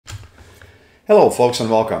Hello folks and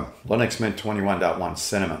welcome. Linux Mint 21.1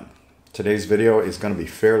 Cinnamon. Today's video is going to be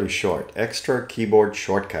fairly short. Extra keyboard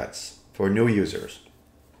shortcuts for new users,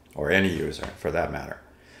 or any user for that matter.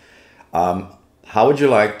 How would you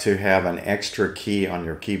like to have an extra key on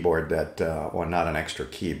your keyboard that, well, not an extra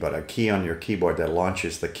key, but a key on your keyboard that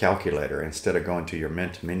launches the calculator instead of going to your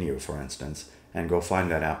Mint menu, for instance, and go find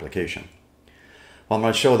that application? Well, I'm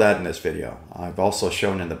going to show that in this video. I've also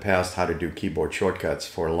shown in the past how to do keyboard shortcuts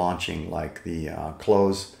for launching, like the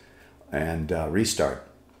close and restart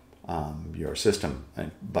your system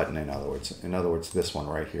button, in other words, this one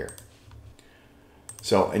right here.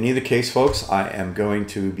 So in either case, folks, I am going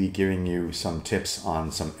to be giving you some tips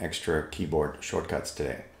on some extra keyboard shortcuts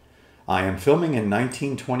today. I am filming in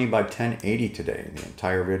 1920 by 1080 today. The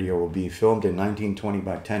entire video will be filmed in 1920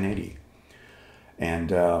 by 1080.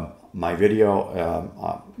 And my video,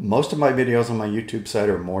 most of my videos on my YouTube site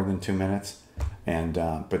are more than 2 minutes, and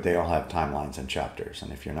but they all have timelines and chapters.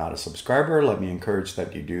 And if you're not a subscriber, let me encourage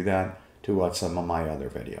that you do that to watch some of my other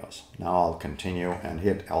videos. Now I'll continue and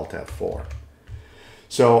hit Alt F4.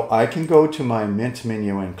 So I can go to my Mint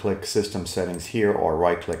menu and click System Settings here, or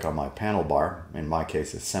right click on my panel bar. In my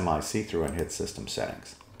case it's semi see-through, and hit System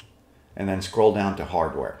Settings. And then scroll down to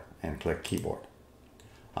Hardware and click Keyboard.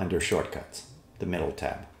 Under Shortcuts, the middle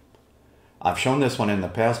tab. I've shown this one in the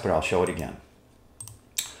past, but I'll show it again.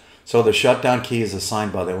 So the shutdown key is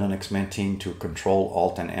assigned by the Linux Mint team to Control,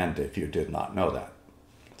 Alt, and End, if you did not know that.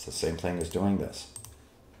 It's the same thing as doing this.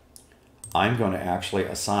 I'm going to actually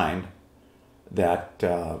assign that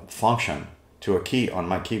function to a key on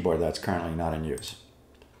my keyboard that's currently not in use.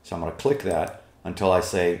 So I'm going to click that until I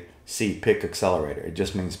say C, pick accelerator. It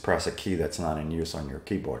just means press a key that's not in use on your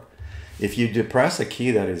keyboard. If you depress a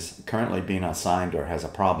key that is currently being assigned or has a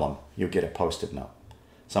problem, you get a post-it note.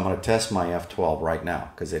 So I'm going to test my F12 right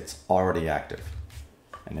now because it's already active,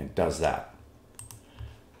 and it does that.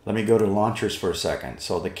 Let me go to launchers for a second.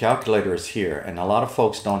 So the calculator is here, and a lot of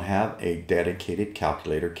folks don't have a dedicated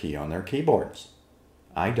calculator key on their keyboards.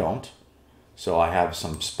 I don't. So I have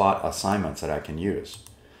some spot assignments that I can use.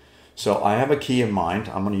 So I have a key in mind.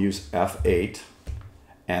 I'm going to use F8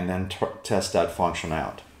 and then test that function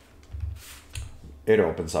out. It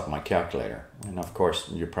opens up my calculator, and of course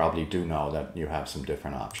you probably do know that you have some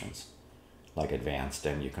different options like advanced,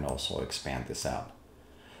 and you can also expand this out.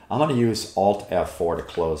 I'm going to use Alt F4 to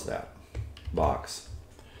close that box.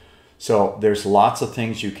 So there's lots of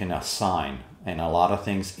things you can assign, and a lot of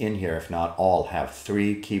things in here, if not all, have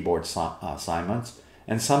 3 keyboard assignments,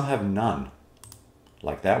 and some have none.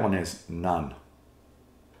 Like that one is none.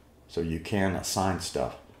 So you can assign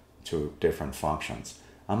stuff to different functions.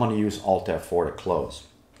 I'm going to use Alt F4 to close.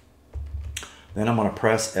 Then I'm going to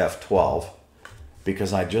press F12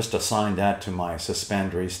 because I just assigned that to my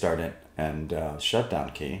suspend, restart, and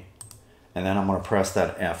shutdown key. And then I'm going to press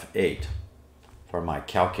that F8 for my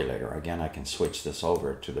calculator. Again, I can switch this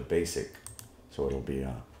over to the basic, so it'll be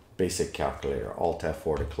a basic calculator. Alt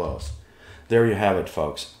F4 to close. There you have it,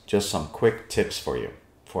 folks. Just some quick tips for you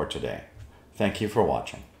for today. Thank you for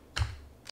watching.